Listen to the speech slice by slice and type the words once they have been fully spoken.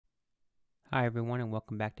Hi everyone and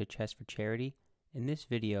welcome back to Chess for Charity. In this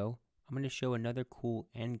video, I'm going to show another cool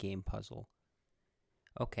endgame puzzle.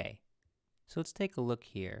 Okay, so let's take a look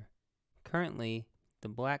here. Currently, the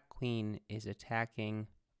black queen is attacking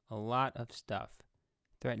a lot of stuff,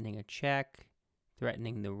 threatening a check,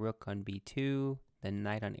 threatening the rook on b2, the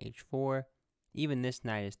knight on h4. Even this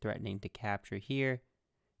knight is threatening to capture here,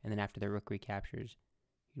 and then after the rook recaptures,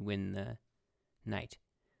 you win the knight.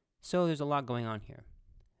 So there's a lot going on here.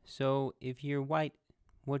 So if you're white,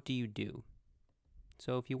 what do you do?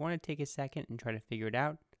 So if you want to take a second and try to figure it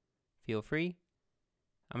out, feel free.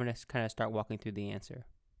 I'm going to kind of start walking through the answer.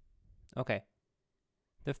 Okay.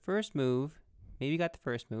 The first move, maybe you got the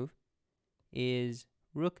first move, is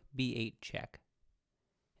rook b8 check.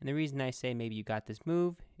 And the reason I say maybe you got this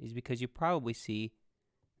move is because you probably see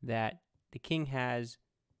that the king has,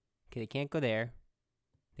 okay, they can't go there,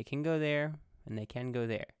 they can go there, and they can go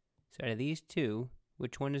there. So out of these two,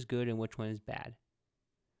 which one is good and which one is bad?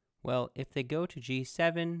 Well, if they go to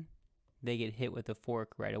g7, they get hit with a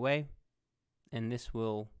fork right away, and this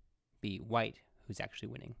will be white who's actually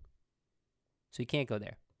winning. So you can't go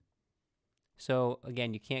there. So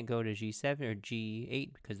again, you can't go to g7 or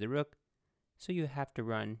g8 because of the rook, so you have to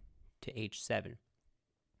run to h7.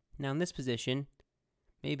 Now in this position,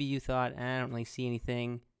 maybe you thought, I don't really see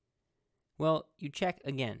anything. Well, you check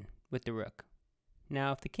again with the rook.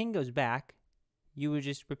 Now if the king goes back, you would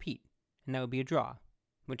just repeat, and that would be a draw,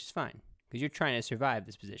 which is fine, because you're trying to survive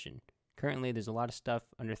this position. Currently, there's a lot of stuff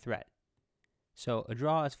under threat. So a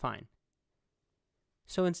draw is fine.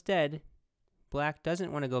 So instead, black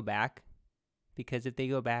doesn't want to go back, because if they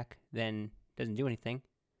go back, then it doesn't do anything.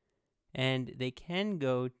 And they can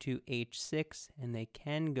go to h6, and they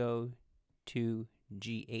can go to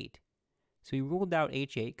g8. So we ruled out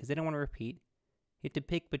h8, because they don't want to repeat. You have to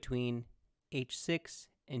pick between h6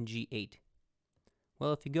 and g8.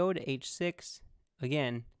 Well, if you go to h6,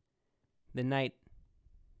 again, the knight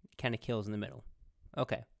kind of kills in the middle.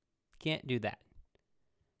 Okay, can't do that.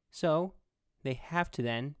 So they have to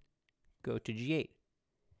then go to g8.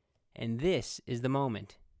 And this is the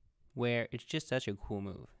moment where it's just such a cool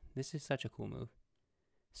move. This is such a cool move.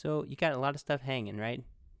 So you got a lot of stuff hanging, right?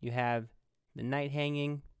 You have the knight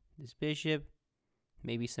hanging, this bishop,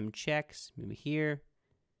 maybe some checks, maybe here,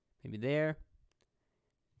 maybe there.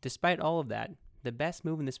 Despite all of that, the best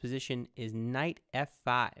move in this position is knight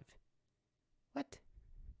f5. What?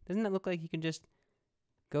 Doesn't that look like you can just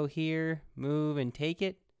go here, move, and take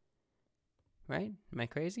it? Right? Am I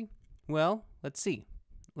crazy? Well, let's see.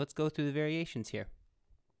 Let's go through the variations here.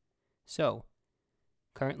 So,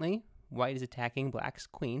 currently, white is attacking black's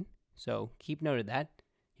queen. So, keep note of that.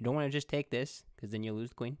 You don't want to just take this, because then you'll lose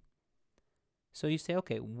the queen. So you say,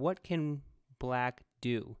 okay, what can black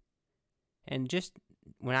do? And just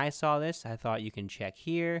when I saw this, I thought you can check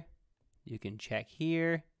here, you can check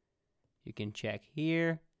here, you can check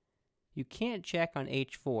here. You can't check on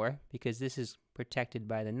h4 because this is protected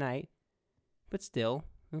by the knight, but still,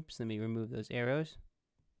 oops, let me remove those arrows.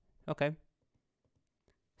 Okay.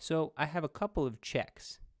 So I have a couple of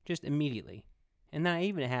checks just immediately. And then I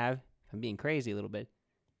even have, if I'm being crazy a little bit,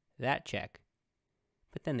 that check.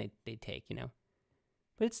 But then they take, you know.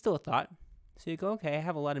 But it's still a thought. So you go, okay, I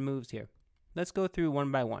have a lot of moves here. Let's go through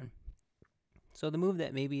one by one. So the move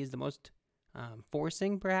that maybe is the most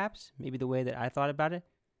forcing, perhaps, maybe the way that I thought about it,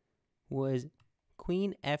 was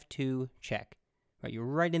queen f2 check. Right, you're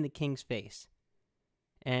right in the king's face.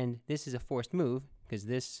 And this is a forced move, because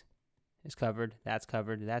this is covered, that's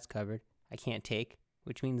covered, that's covered. I can't take,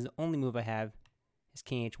 which means the only move I have is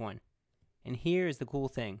king h1. And here is the cool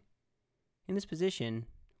thing. In this position,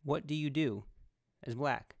 what do you do as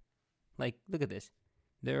black? Like, look at this.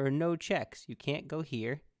 There are no checks. You can't go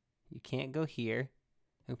here. You can't go here.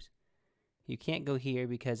 Oops. You can't go here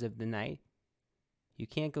because of the knight. You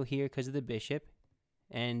can't go here because of the bishop.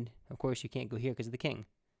 And, of course, you can't go here because of the king.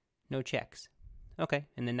 No checks. Okay,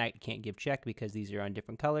 and the knight can't give check because these are on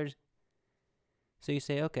different colors. So you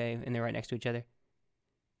say, okay, and they're right next to each other.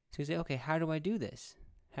 So you say, okay, how do I do this?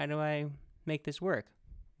 How do I make this work?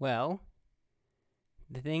 Well,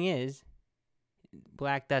 the thing is,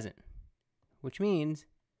 black doesn't. Which means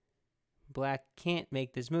black can't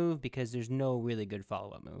make this move because there's no really good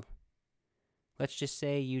follow-up move. Let's just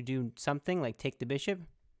say you do something like take the bishop,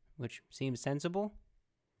 which seems sensible.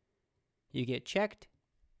 You get checked,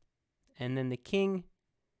 and then the king,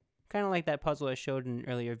 kind of like that puzzle I showed in an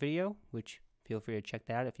earlier video, which feel free to check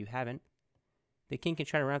that out if you haven't. The king can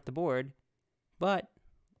try to run up the board, but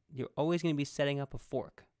you're always going to be setting up a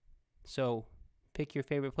fork. So pick your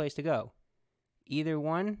favorite place to go. Either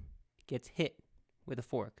one gets hit with a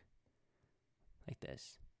fork, like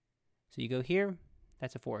this. So you go here,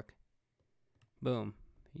 that's a fork. Boom.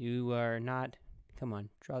 You are not, come on,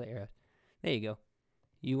 draw the arrows. There you go.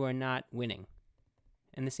 You are not winning.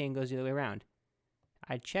 And the same goes the other way around.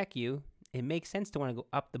 I check you. It makes sense to want to go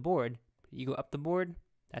up the board. You go up the board,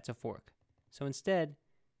 that's a fork. So instead,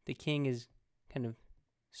 the king is kind of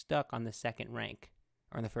stuck on the second rank,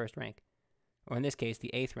 or on the first rank. Or in this case,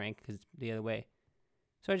 the 8th rank, because it's the other way.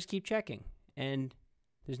 So I just keep checking, and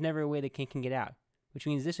there's never a way the king can get out, which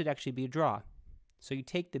means this would actually be a draw. So you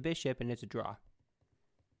take the bishop, and it's a draw.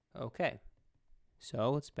 Okay,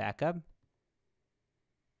 so let's back up.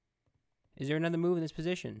 Is there another move in this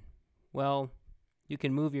position? Well, you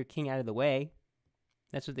can move your king out of the way.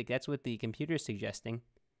 That's what the computer is suggesting,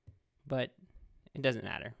 but it doesn't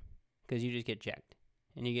matter because you just get checked,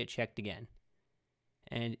 and you get checked again.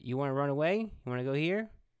 And you want to run away? You want to go here?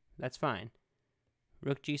 That's fine.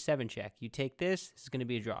 Rook g7 check. You take this. This is going to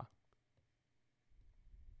be a draw.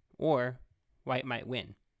 Or white might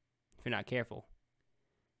win if you're not careful.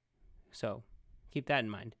 So keep that in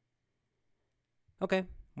mind. Okay,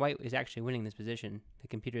 white is actually winning this position. The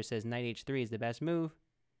computer says knight h3 is the best move.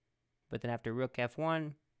 But then after rook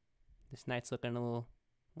f1, this knight's looking a little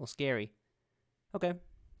scary. Okay,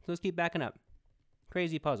 so let's keep backing up.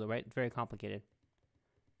 Crazy puzzle, right? It's very complicated.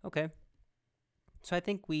 Okay, so I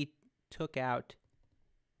think we took out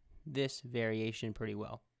this variation pretty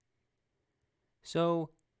well. So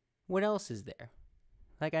what else is there?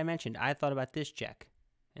 Like I mentioned, I thought about this check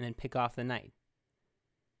and then pick off the knight.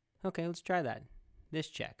 Okay, let's try that. This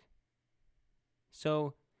check.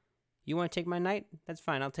 So you want to take my knight? That's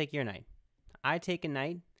fine, I'll take your knight. I take a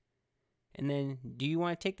knight, and then do you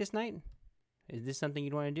want to take this knight? Is this something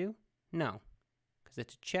you'd want to do? No, because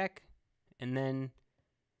it's a check, and then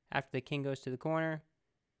after the king goes to the corner,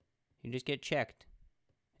 you just get checked.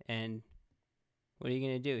 And what are you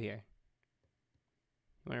going to do here?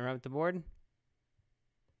 You want to run up the board?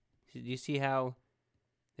 Do you see how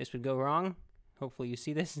this would go wrong? Hopefully you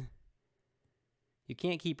see this. You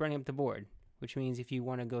can't keep running up the board, which means if you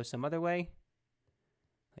want to go some other way,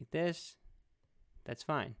 like this, that's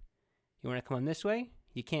fine. You want to come on this way?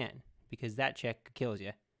 You can't, because that check kills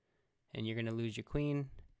you. And you're going to lose your queen,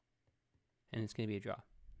 and it's going to be a draw.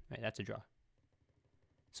 Right, that's a draw.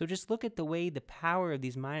 So just look at the power of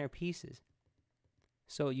these minor pieces.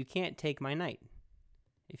 So you can't take my knight.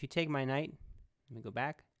 If you take my knight, let me go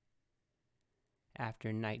back.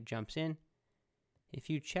 After knight jumps in, if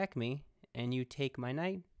you check me and you take my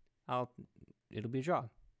knight, it'll be a draw.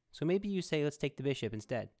 So maybe you say, let's take the bishop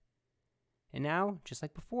instead. And now, just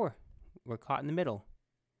like before, we're caught in the middle.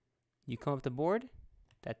 You come up the board,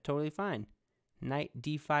 that's totally fine. Knight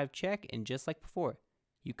d5 check, and just like before,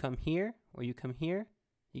 you come here or you come here,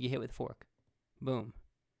 you get hit with a fork. Boom.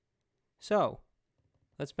 So,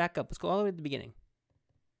 let's back up. Let's go all the way to the beginning.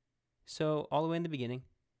 So, all the way in the beginning,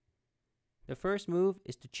 the first move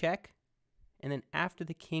is to check, and then after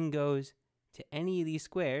the king goes to any of these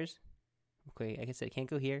squares, okay, like I said, it can't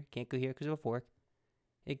go here because of a fork.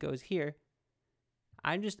 It goes here.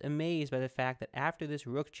 I'm just amazed by the fact that after this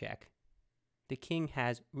rook check, the king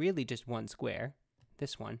has really just one square,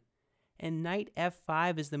 this one, and knight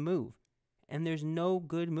f5 is the move. And there's no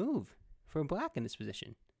good move for black in this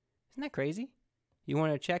position. Isn't that crazy? You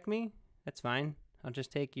want to check me? That's fine. I'll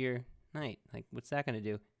just take your knight. Like, what's that going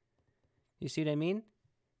to do? You see what I mean?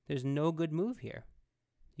 There's no good move here.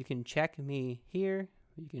 You can check me here.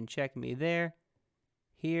 You can check me there.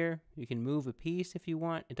 Here. You can move a piece if you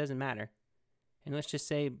want. It doesn't matter. And let's just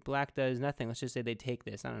say black does nothing. Let's just say they take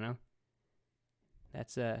this. I don't know.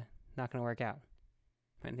 That's not going to work out.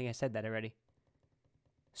 I think I said that already.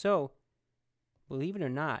 So, believe it or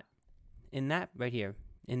not, in that right here,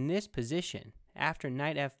 in this position, after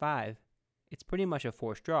knight f5, it's pretty much a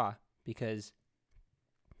forced draw because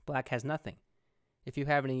black has nothing. If you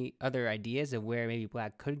have any other ideas of where maybe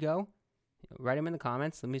black could go, write them in the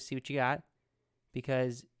comments. Let me see what you got,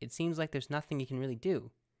 because it seems like there's nothing you can really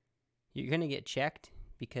do. You're going to get checked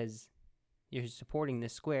because you're supporting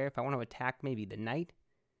this square. If I want to attack maybe the knight,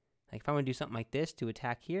 like if I want to do something like this to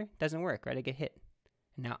attack here, it doesn't work, right? I get hit.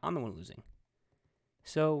 And now I'm the one losing.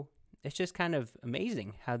 So it's just kind of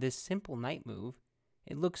amazing how this simple knight move,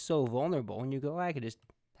 it looks so vulnerable, and you go, oh, I could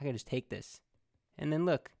just take this. And then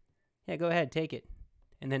look, yeah, go ahead, take it.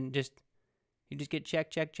 And then you just get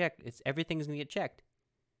checked. Everything's gonna get checked.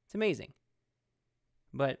 It's amazing.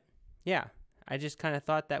 But yeah, I just kind of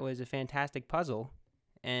thought that was a fantastic puzzle.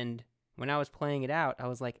 And when I was playing it out, I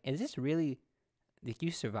was like, is this really, did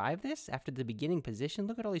you survive this after the beginning position?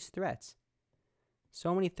 Look at all these threats.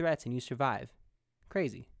 So many threats and you survive.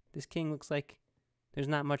 Crazy. This king looks like there's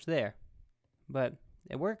not much there, but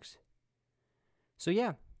it works. So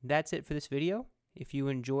yeah, that's it for this video. If you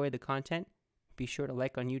enjoy the content, be sure to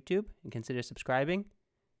like on YouTube and consider subscribing.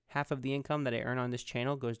 Half of the income that I earn on this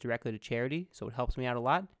channel goes directly to charity, so it helps me out a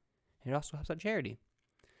lot, and it also helps out charity.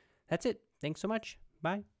 That's it. Thanks so much.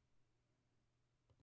 Bye.